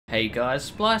Hey guys,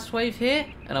 Splicewave here,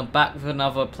 and I'm back with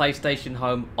another PlayStation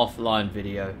Home offline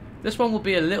video. This one will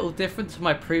be a little different to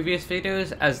my previous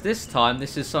videos, as this time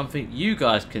this is something you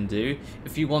guys can do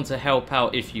if you want to help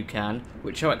out if you can,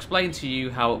 which I'll explain to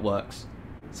you how it works.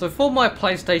 So for my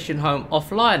PlayStation Home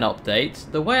offline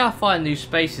updates, the way I find new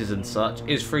spaces and such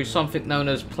is through something known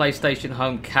as PlayStation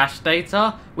Home cache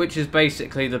data, which is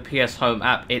basically the PS Home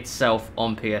app itself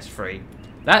on PS3.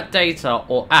 That data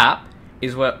or app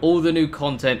is where all the new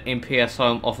content in PS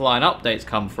Home offline updates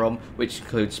come from, which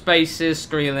includes spaces,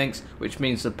 screen links, which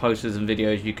means the posters and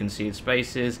videos you can see in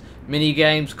spaces, mini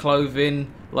games,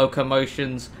 clothing,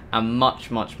 locomotions, and much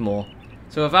more.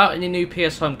 So without any new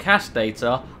PS Home cache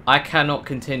data, I cannot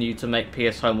continue to make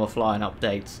PS Home offline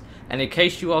updates. And in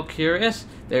case you are curious,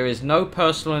 there is no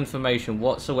personal information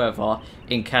whatsoever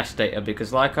in cache data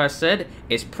because, like I said,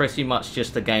 it's pretty much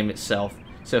just the game itself.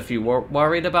 So if you were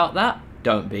worried about that,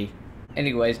 don't be.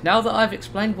 Anyways, now that I've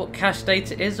explained what cache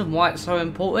data is and why it's so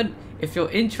important, if you're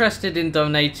interested in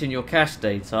donating your cache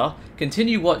data,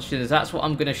 continue watching as that's what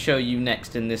I'm going to show you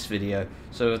next in this video.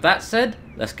 So with that said,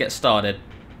 let's get started.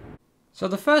 So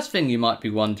the first thing you might be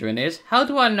wondering is, how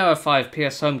do I know if I have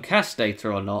PS Home cache data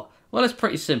or not? Well, it's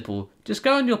pretty simple. Just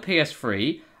go on your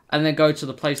PS3 and then go to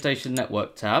the PlayStation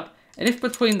Network tab, and if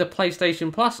between the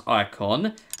PlayStation Plus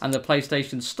icon and the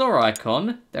PlayStation Store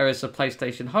icon there is a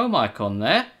PlayStation Home icon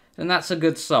there, then that's a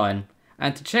good sign.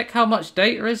 And to check how much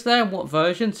data is there and what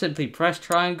version, simply press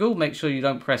triangle, make sure you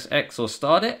don't press X or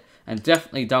start it, and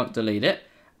definitely don't delete it,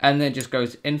 and then just go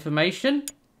to information,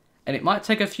 and it might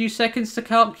take a few seconds to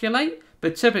calculate,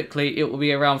 but typically it will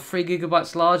be around 3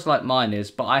 GB large like mine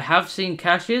is, but I have seen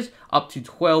caches up to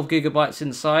 12 GB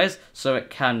in size, so it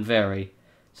can vary.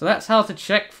 So that's how to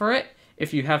check for it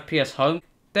if you have PS Home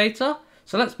data.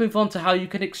 So let's move on to how you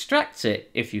can extract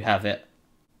it if you have it.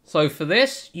 So for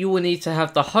this, you will need to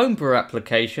have the homebrew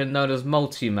application known as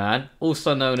multiMAN,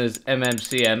 also known as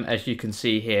MMCM as you can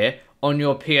see here, on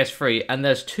your PS3, and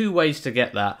there's two ways to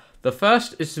get that. The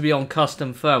first is to be on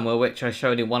custom firmware, which I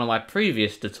showed in one of my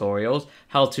previous tutorials,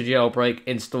 how to jailbreak,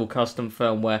 install custom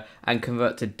firmware and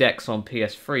convert to DeX on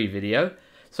PS3 video.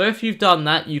 So if you've done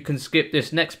that, you can skip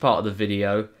this next part of the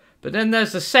video. But then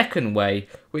there's the second way,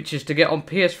 which is to get on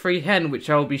PS3 Hen,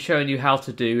 which I will be showing you how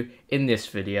to do in this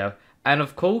video. And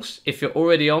of course, if you're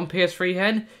already on PS3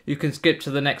 Hen, you can skip to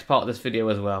the next part of this video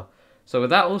as well. So with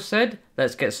that all said,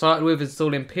 let's get started with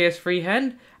installing PS3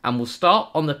 Hen, and we'll start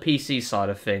on the PC side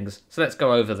of things. So let's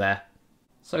go over there.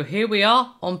 So here we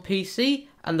are on PC,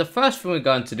 and the first thing we're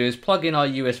going to do is plug in our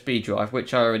USB drive,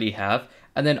 which I already have,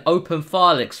 and then open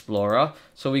File Explorer,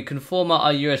 so we can format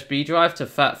our USB drive to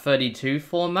FAT32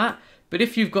 format. But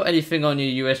if you've got anything on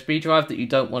your USB drive that you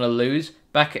don't want to lose,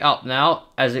 back it up now,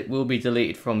 as it will be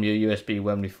deleted from your USB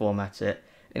when we format it.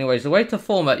 Anyways, the way to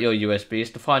format your USB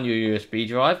is to find your USB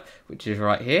drive, which is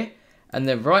right here, and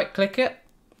then right click it,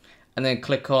 and then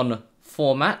click on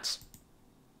Format,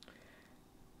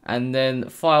 and then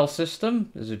File System,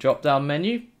 there's a drop down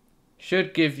menu,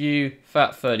 should give you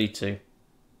FAT32,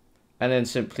 and then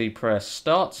simply press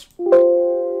Start,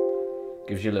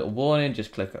 gives you a little warning,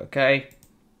 just click OK,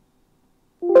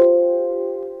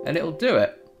 and it'll do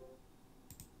it.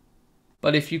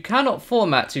 But if you cannot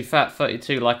format to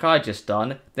FAT32 like I just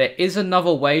done, there is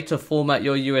another way to format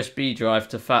your USB drive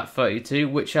to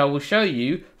FAT32, which I will show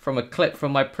you from a clip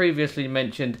from my previously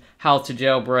mentioned how to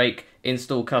jailbreak,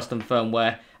 install custom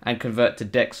firmware and convert to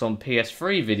DeX on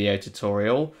PS3 video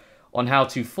tutorial on how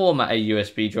to format a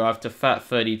USB drive to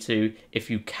FAT32 if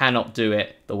you cannot do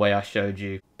it the way I showed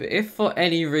you. But if for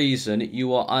any reason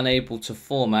you are unable to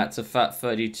format to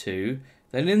FAT32,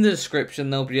 then in the description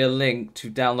there'll be a link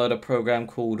to download a program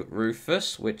called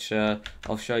Rufus, which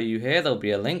I'll show you here. There'll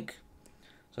be a link.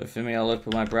 So for me, I'll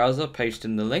open my browser, paste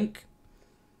in the link,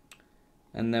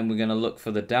 and then we're going to look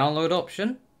for the download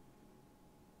option.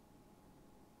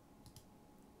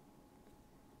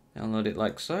 Download it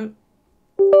like so.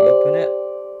 Open it.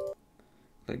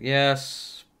 Click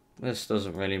yes. This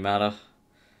doesn't really matter.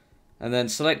 And then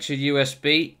select your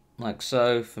USB, like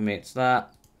so. For me, it's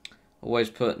that.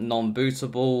 Always put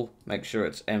non-bootable, make sure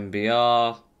it's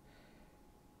MBR,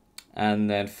 and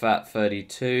then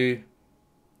FAT32,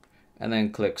 and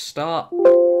then click Start.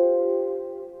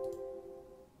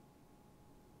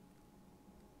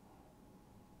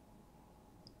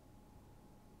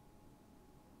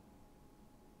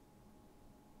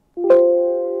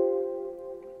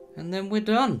 And then we're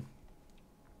done.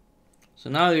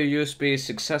 So now your USB is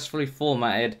successfully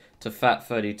formatted to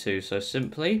FAT32, so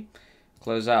simply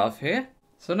close out of here.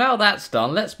 So now that's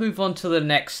done, let's move on to the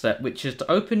next step, which is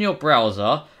to open your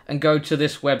browser and go to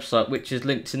this website, which is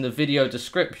linked in the video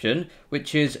description,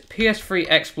 which is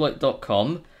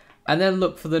ps3exploit.com, and then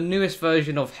look for the newest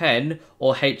version of Hen,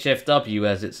 or HFW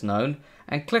as it's known,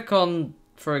 and click on,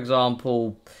 for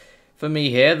example, for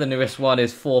me here, the newest one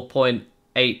is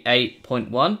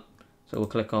 4.88.1, so we'll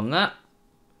click on that,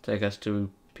 take us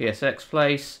to PSX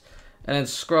place, and then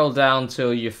scroll down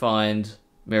till you find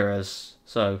mirrors.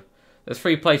 So there's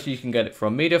 3 places you can get it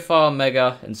from: Mediafire,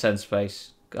 Mega, and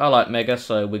SendSpace. I like Mega,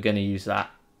 so we're going to use that.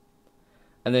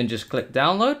 And then just click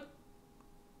download.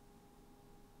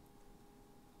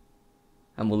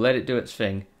 And we'll let it do its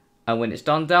thing. And when it's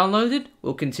done downloaded,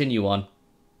 we'll continue on.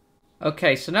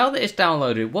 Okay, so now that it's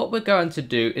downloaded, what we're going to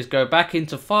do is go back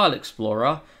into File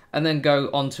Explorer and then go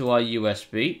onto our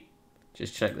USB.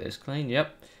 Just check that it's clean,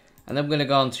 yep. And then we're going to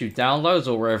go onto Downloads,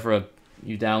 or wherever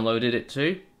you downloaded it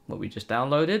to, what we just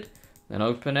downloaded. Then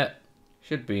open it.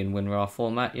 Should be in WinRAR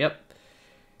format, yep.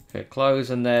 Hit close,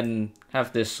 and then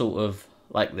have this sort of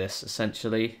like this,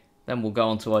 essentially. Then we'll go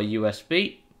onto our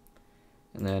USB,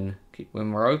 and then keep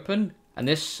WinRAR open. And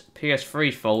this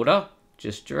PS3 folder,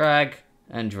 just drag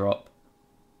and drop.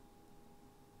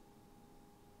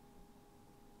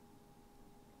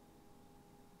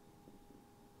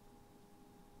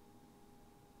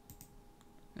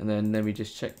 And then let me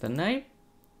just check the name.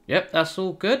 Yep, that's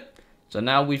all good. So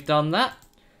now we've done that,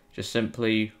 just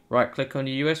simply right click on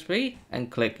your USB and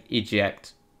click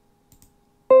eject.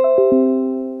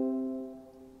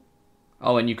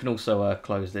 Oh, and you can also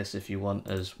close this if you want,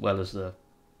 as well as the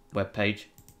web page.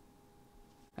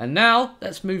 And now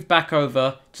let's move back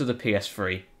over to the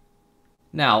PS3.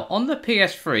 Now on the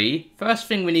PS3, first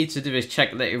thing we need to do is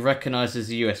check that it recognizes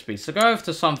the USB. So go over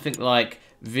to something like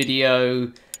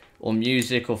video or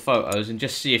music or photos and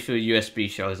just see if your USB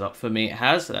shows up. For me it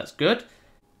has, so that's good.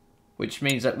 Which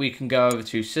means that we can go over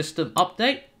to System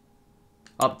Update,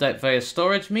 Update via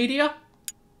Storage Media,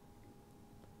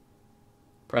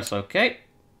 press OK,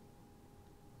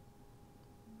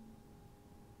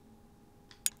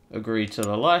 agree to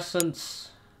the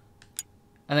license,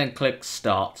 and then click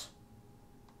Start.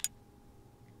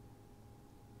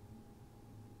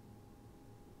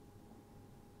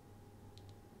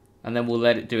 And then we'll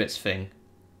let it do its thing.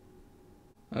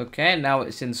 Okay, now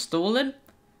it's installing,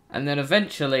 and then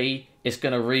eventually it's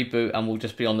going to reboot and we'll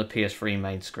just be on the PS3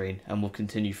 main screen, and we'll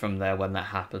continue from there when that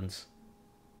happens.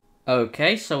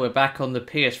 Okay, so we're back on the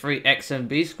PS3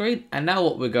 XMB screen, and now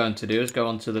what we're going to do is go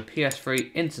onto the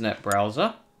PS3 internet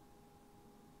browser.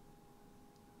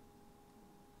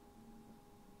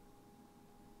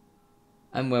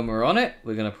 And when we're on it,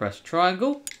 we're going to press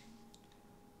triangle,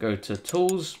 go to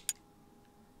Tools,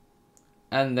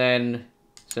 and then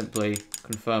simply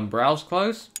confirm browse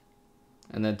close,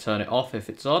 and then turn it off if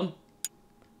it's on.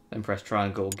 Then press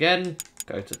triangle again,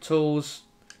 go to Tools,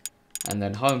 and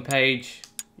then Home Page,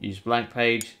 use blank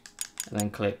page, and then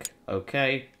click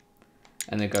OK,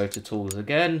 and then go to Tools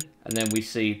again, and then we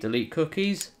see delete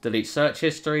cookies, delete search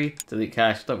history, delete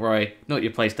cache, don't worry, not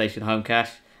your PlayStation home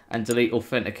cache, and delete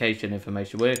authentication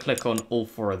information. We're going to click on all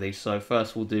 4 of these. So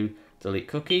first we'll do delete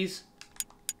cookies,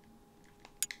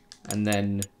 and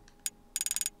then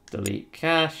delete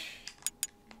cache,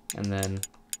 and then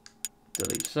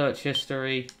delete search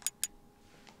history,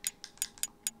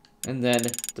 and then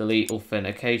delete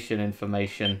authentication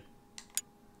information.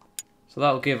 So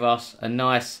that will give us a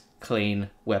nice clean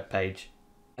web page.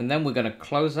 And then we're going to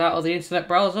close out of the internet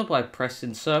browser by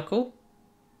pressing circle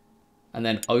and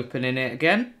then opening it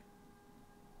again.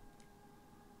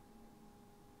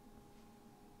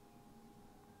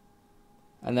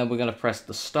 And then we're going to press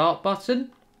the start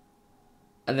button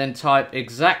and then type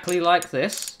exactly like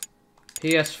this,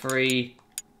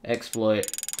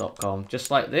 ps3exploit.com, just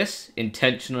like this,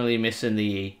 intentionally missing the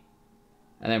E.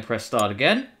 And then press start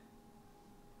again.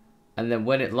 And then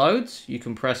when it loads, you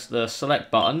can press the select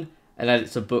button and add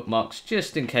it to bookmarks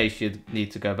just in case you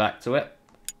need to go back to it.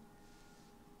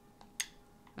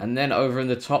 And then over in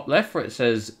the top left where it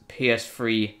says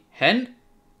PS3 Hen,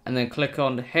 and then click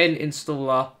on Hen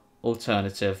Installer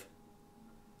Alternative.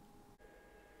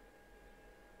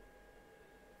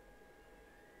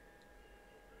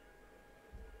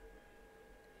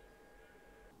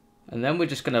 And then we're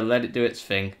just going to let it do its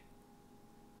thing.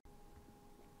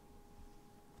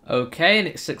 Okay, and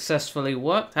it successfully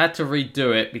worked. I had to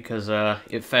redo it because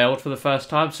it failed for the first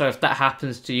time. So if that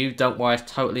happens to you, don't worry, it's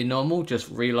totally normal. Just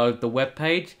reload the web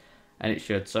page and it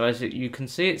should. So as you can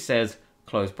see, it says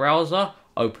close browser,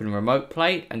 open remote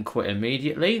play and quit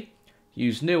immediately.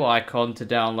 Use new icon to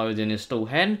download and install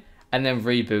Hen, and then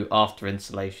reboot after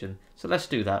installation. So let's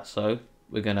do that. So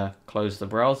we're going to close the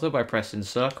browser by pressing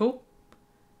circle.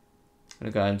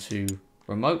 I'm going to go into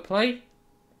remote play.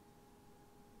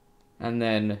 And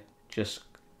then just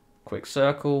quick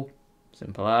circle,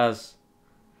 simple as.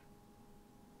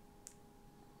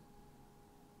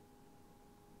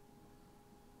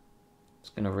 It's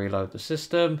going to reload the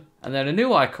system. And then a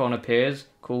new icon appears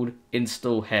called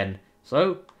install hen.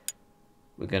 So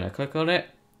we're going to click on it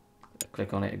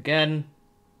again,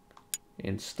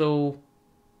 install.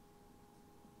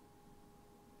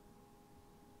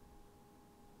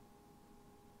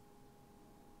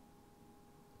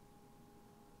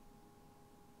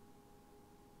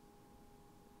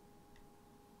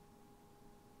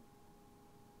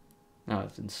 Now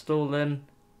it's installing.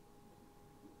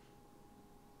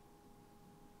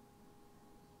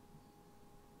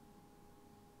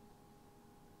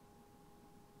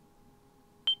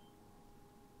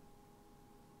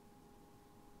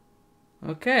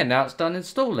 Okay, now it's done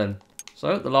installing.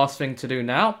 So the last thing to do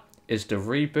now is to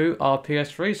reboot our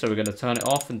PS3. So we're going to turn it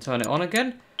off and turn it on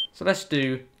again. So let's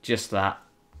do just that.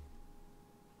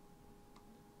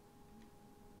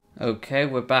 Okay,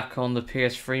 we're back on the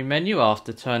PS3 menu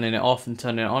after turning it off and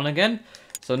turning it on again.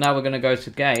 So now we're going to go to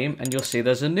game and you'll see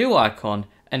there's a new icon,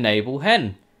 enable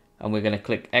hen. And we're going to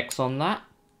click X on that.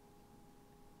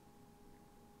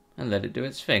 And let it do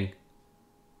its thing.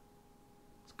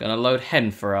 It's going to load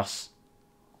hen for us.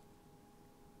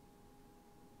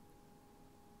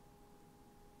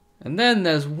 And then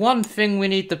there's one thing we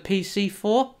need the PC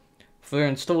for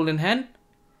installing hen.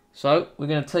 So we're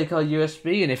going to take our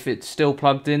USB, and if it's still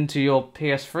plugged into your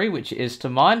PS3, which it is to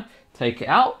mine, take it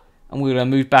out, and we're going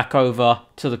to move back over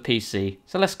to the PC.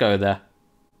 So let's go there.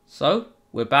 So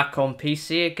we're back on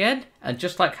PC again, and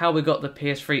just like how we got the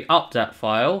PS3 update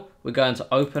file, we're going to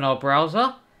open our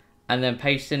browser, and then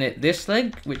paste in it this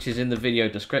link, which is in the video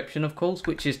description, of course,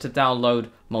 which is to download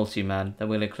multiMAN. Then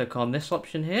we're going to click on this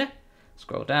option here,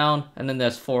 scroll down, and then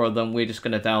there's 4 of them. We're just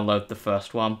going to download the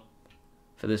first one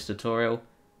for this tutorial.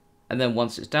 And then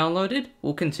once it's downloaded,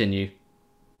 we'll continue.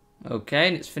 Okay,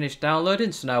 and it's finished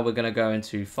downloading, so now we're going to go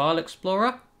into File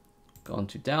Explorer, go on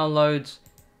to Downloads,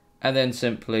 and then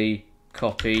simply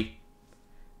copy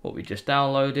what we just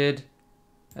downloaded,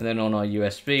 and then on our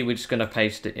USB, we're just going to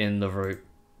paste it in the root.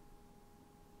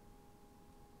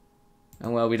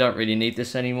 And well, we don't really need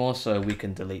this anymore, so we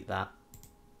can delete that.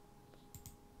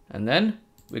 And then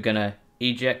we're going to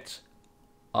eject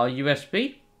our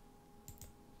USB,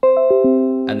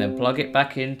 and then plug it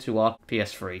back into our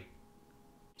PS3.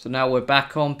 So now we're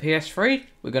back on PS3.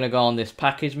 We're going to go on this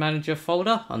package manager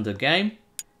folder under game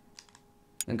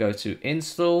and go to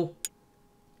install,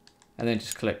 and then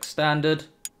just click standard.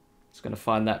 It's going to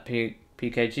find that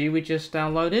PKG we just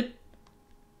downloaded.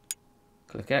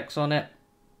 Click X on it,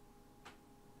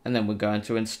 and then we're going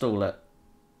to install it.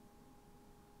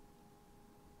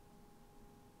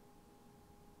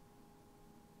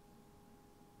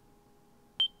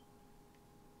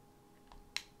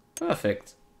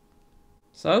 Perfect.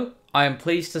 So, I am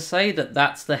pleased to say that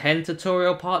that's the hen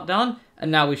tutorial part done,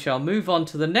 and now we shall move on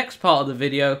to the next part of the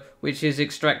video, which is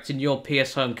extracting your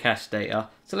PS Home cache data.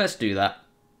 So let's do that.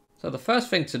 So the first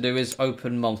thing to do is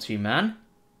open multiMAN.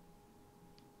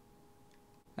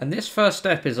 And this first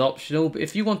step is optional, but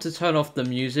if you want to turn off the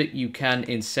music, you can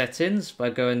in settings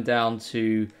by going down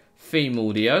to theme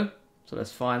audio. So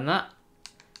let's find that.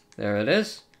 There it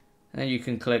is. And then you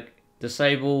can click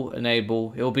disable,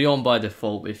 enable. It'll be on by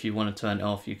default, but if you want to turn it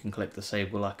off, you can click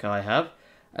disable like I have.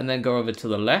 And then go over to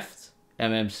the left,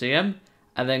 MMCM,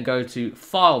 and then go to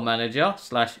File Manager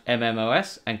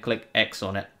 /MMOS and click X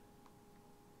on it.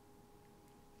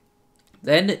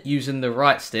 Then, using the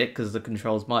right stick, because the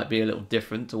controls might be a little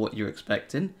different to what you're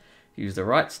expecting, use the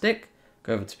right stick,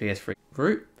 go over to PS3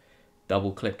 root,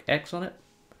 double click X on it,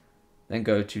 then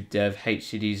go to Dev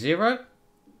HDD0,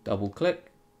 double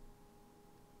click,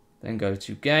 then go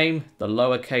to game, the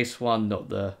lowercase one, not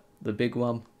the big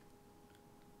one.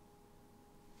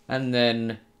 And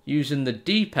then using the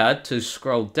D-pad to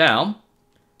scroll down,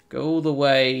 go all the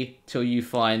way till you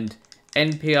find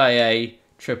NPIA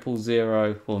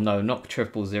 000, well no, not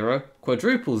 000,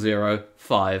 quadruple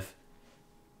 05.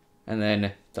 And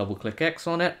then double click X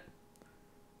on it,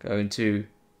 go into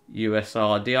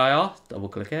USRDIR, double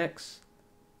click X,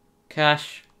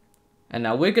 cache. And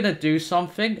now we're going to do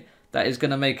something that is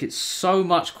going to make it so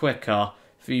much quicker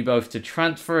for you both to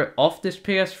transfer it off this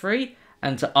PS3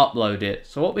 and to upload it.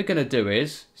 So what we're going to do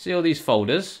is, see all these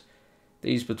folders,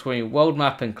 these between world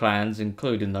map and clans,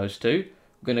 including those two.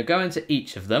 We're going to go into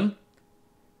each of them,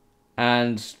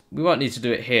 and we won't need to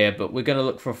do it here, but we're going to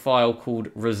look for a file called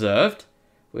reserved.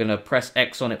 We're going to press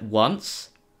X on it once,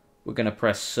 we're going to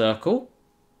press circle,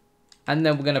 and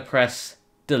then we're going to press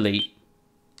delete.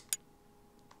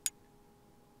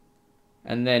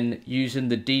 And then using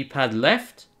the D-pad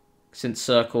left, since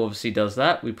circle obviously does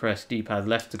that, we press D-pad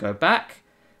left to go back.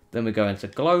 Then we go into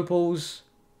globals,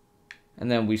 and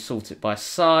then we sort it by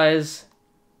size.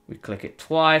 We click it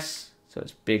twice, so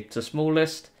it's big to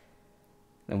smallest.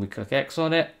 Then we click X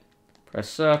on it, press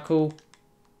circle,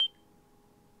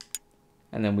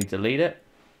 and then we delete it.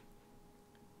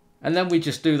 And then we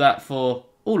just do that for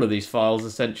all of these files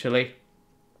essentially.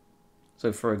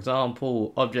 So for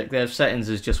example, object dev settings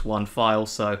is just one file,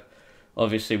 so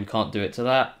obviously we can't do it to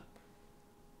that.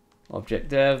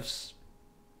 Object devs.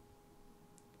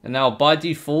 And now by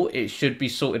default, it should be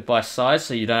sorted by size,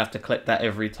 so you don't have to click that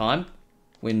every time.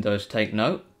 Windows take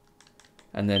note.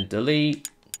 And then delete.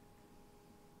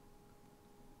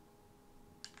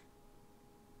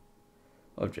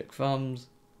 Object thumbs.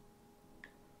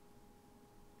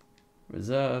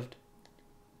 Reserved.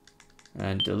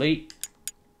 And delete.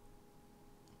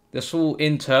 This will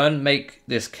in turn make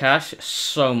this cache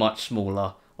so much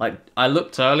smaller. Like I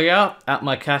looked earlier at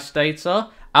my cache data,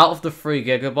 out of the 3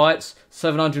 gigabytes,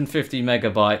 750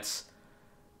 megabytes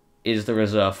is the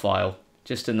reserve file,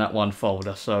 just in that one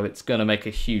folder, so it's going to make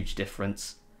a huge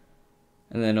difference.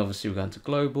 And then obviously we're going to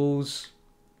globals.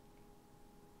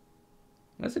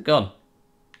 Where's it gone?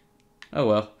 Oh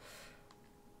well.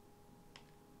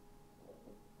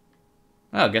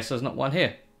 Oh, I guess there's not one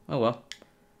here. Oh well.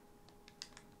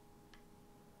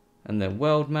 And then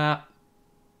world map,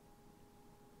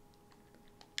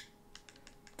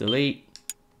 delete,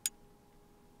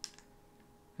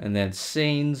 and then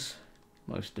scenes,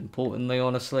 most importantly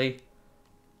honestly,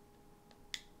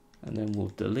 and then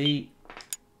we'll delete,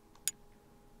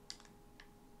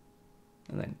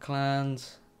 and then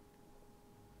clans,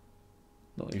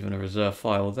 not even a reserve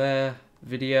file there,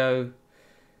 video,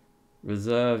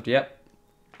 reserved, yep,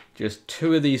 just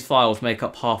 2 of these files make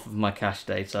up half of my cache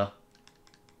data.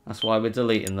 That's why we're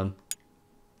deleting them.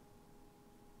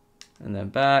 And then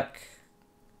back.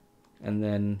 And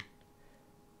then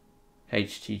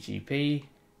HTTP.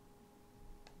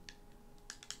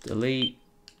 Delete.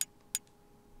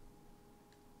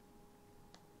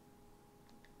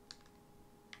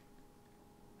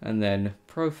 And then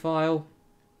profile.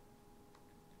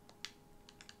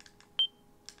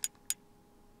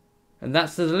 And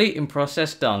that's the deleting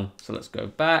process done. So let's go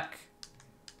back.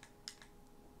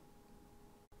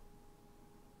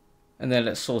 And then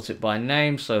let's sort it by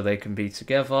name so they can be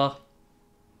together.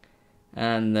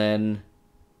 And then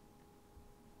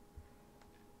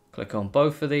click on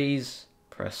both of these,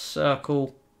 press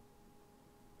circle,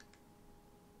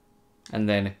 and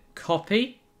then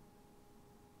copy.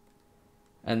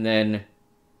 And then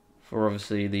for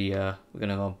obviously the, we're going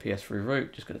to go on PS3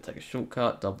 root, just going to take a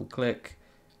shortcut, double click.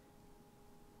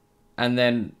 And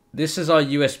then this is our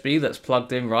USB that's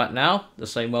plugged in right now, the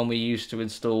same one we used to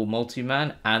install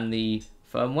multiMAN and the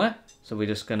firmware. So we're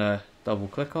just going to double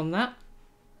click on that.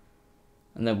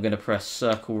 And then we're going to press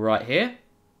circle right here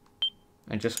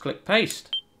and just click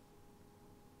paste.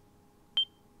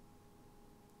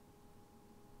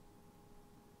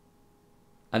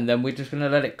 And then we're just going to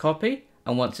let it copy,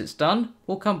 and once it's done,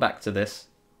 we'll come back to this.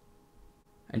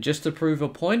 And just to prove a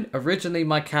point, originally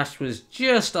my cache was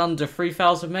just under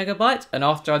 3,000 megabytes, and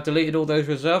after I deleted all those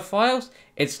reserve files,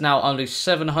 it's now only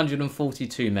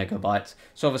 742 megabytes.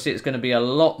 So obviously it's going to be a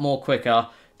lot more quicker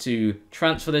to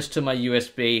transfer this to my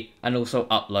USB and also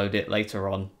upload it later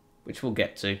on, which we'll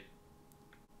get to.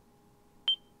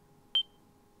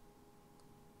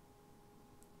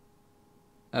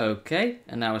 Okay,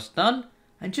 and now it's done.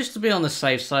 And just to be on the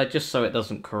safe side, just so it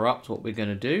doesn't corrupt, what we're going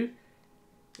to do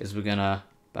is we're going to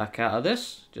back out of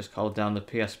this, just hold down the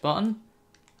PS button,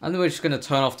 and then we're just going to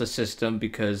turn off the system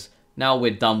because now we're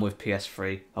done with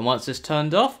PS3. And once it's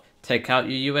turned off, take out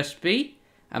your USB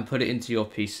and put it into your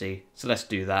PC. So let's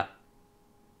do that.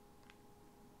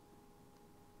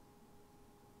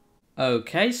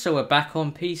 Okay, so we're back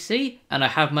on PC and I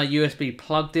have my USB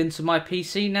plugged into my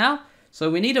PC now. So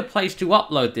we need a place to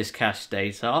upload this cache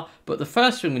data, but the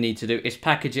first thing we need to do is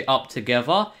package it up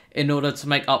together in order to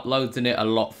make uploading it a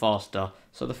lot faster.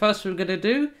 So the first thing we're going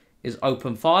to do is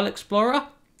open File Explorer,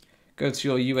 go to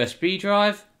your USB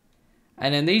drive,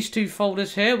 and then these 2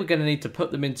 folders here, we're going to need to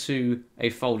put them into a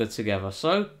folder together.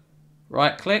 So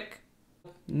right click,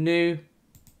 new,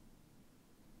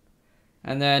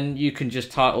 and then you can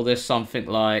just title this something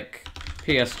like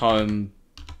PS Home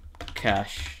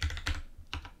Cache.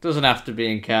 Doesn't have to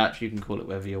be in caps, you can call it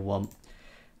whatever you want.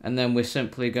 And then we're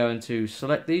simply going to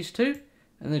select these 2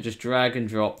 and then just drag and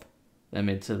drop them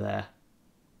into there.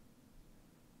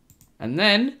 And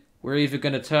then we're either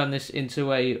going to turn this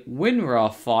into a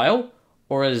WinRAR file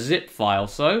or a zip file.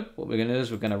 So what we're going to do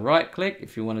is we're going to right click.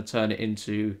 If you want to turn it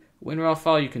into a WinRAR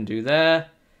file, you can do there.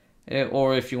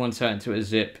 Or if you want to turn it into a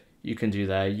zip, you can do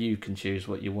there. You can choose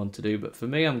what you want to do. But for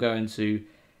me, I'm going to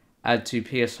add to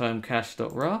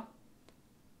pshomecache.rar.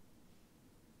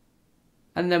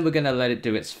 And then we're going to let it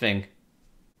do its thing.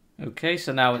 Okay,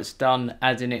 so now it's done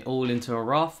adding it all into a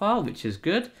RAR file, which is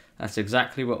good. That's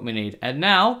exactly what we need. And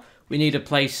now we need a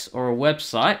place or a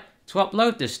website to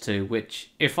upload this to,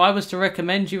 which if I was to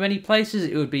recommend you any places,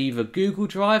 it would be either Google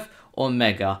Drive or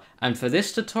Mega. And for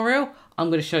this tutorial, I'm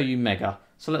going to show you Mega.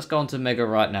 So let's go on to Mega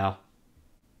right now.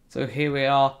 So here we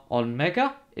are on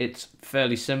Mega. It's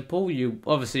fairly simple. You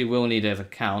obviously will need an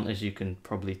account, as you can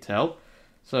probably tell.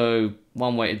 So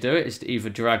one way to do it is to either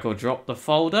drag or drop the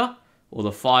folder or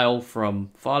the file from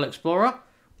File Explorer,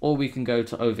 or we can go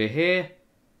to over here,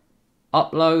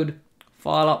 upload,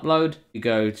 file upload. We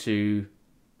go to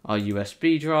our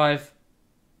USB drive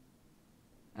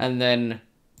and then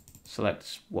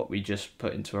select what we just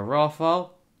put into a RAR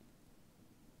file,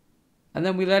 and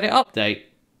then we let it update.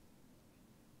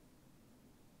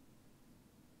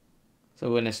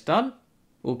 So when it's done,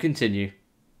 we'll continue.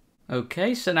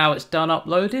 Okay, so now it's done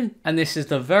uploading, and this is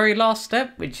the very last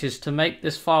step, which is to make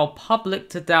this file public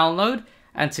to download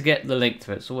and to get the link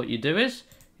to it. So what you do is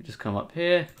you just come up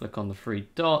here, click on the three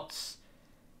dots,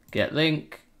 get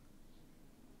link,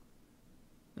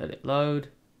 let it load,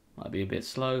 might be a bit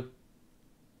slow,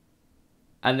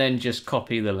 and then just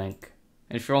copy the link.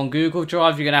 And if you're on Google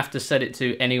Drive, you're going to have to set it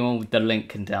to anyone with the link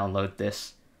can download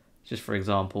this, just for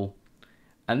example.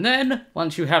 And then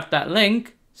once you have that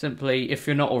link, simply, if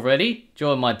you're not already,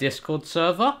 join my Discord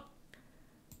server.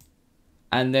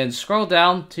 And then scroll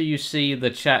down till you see the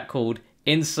chat called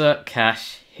Insert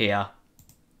Cache here.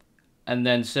 And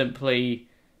then simply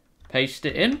paste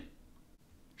it in.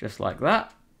 Just like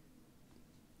that.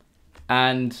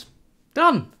 And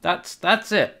done.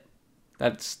 That's it.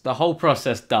 That's the whole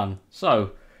process done.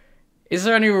 So, is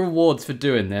there any rewards for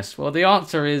doing this? Well, the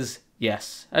answer is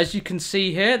yes. As you can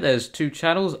see here, there's two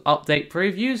channels, Update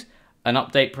Previews and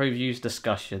Update Previews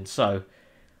Discussion. So,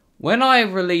 when I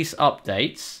release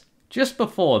updates, just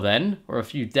before then, or a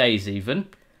few days even,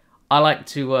 I like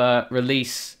to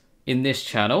release in this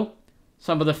channel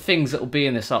some of the things that will be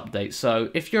in this update. So,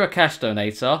 if you're a cash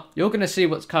donator, you're going to see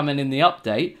what's coming in the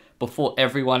update before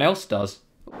everyone else does.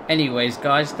 Anyways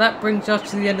guys, that brings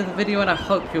us to the end of the video, and I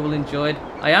hope you all enjoyed.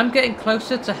 I am getting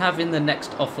closer to having the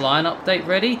next offline update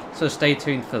ready, so stay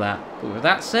tuned for that. But with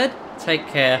that said, take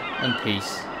care and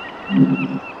peace.